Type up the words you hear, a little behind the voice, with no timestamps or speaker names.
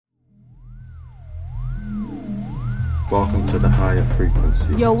Welcome to the higher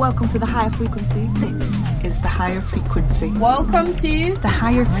frequency. Yo, welcome to the higher frequency. This is the higher frequency. Welcome to the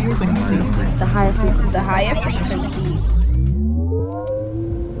higher frequency. The higher frequency. The higher frequency.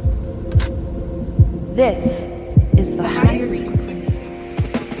 This is the higher frequency.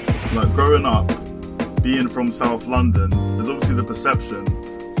 Like growing up, being from South London, there's obviously the perception,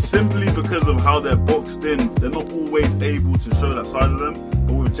 simply because of how they're boxed in, they're not always able to show that side of them.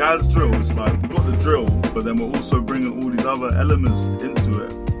 But with jazz drill, it's like we've got the drill, but then we're also bringing all these other elements into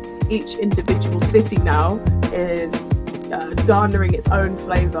it. Each individual city now is garnering its own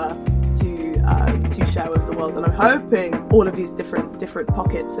flavour to share with the world, and I'm hoping all of these different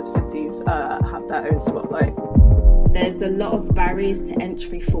pockets of cities have their own spotlight. There's a lot of barriers to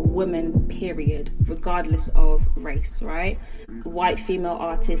entry for women, period, regardless of race, right? White female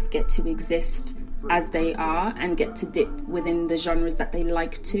artists get to exist as they are and get to dip within the genres that they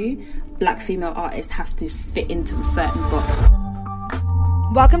like to. Black female artists have to fit into a certain box.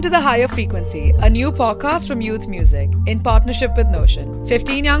 Welcome to The Higher Frequency, a new podcast from Youth Music in partnership with Notion.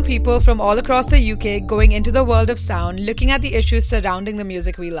 15 young people from all across the UK going into the world of sound, looking at the issues surrounding the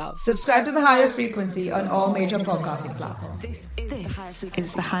music we love. Subscribe to The Higher Frequency on all major podcasting platforms. This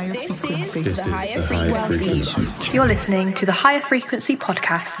is the higher frequency. This is the higher frequency. You're listening to the Higher Frequency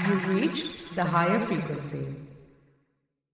podcast. You've reached the higher frequency.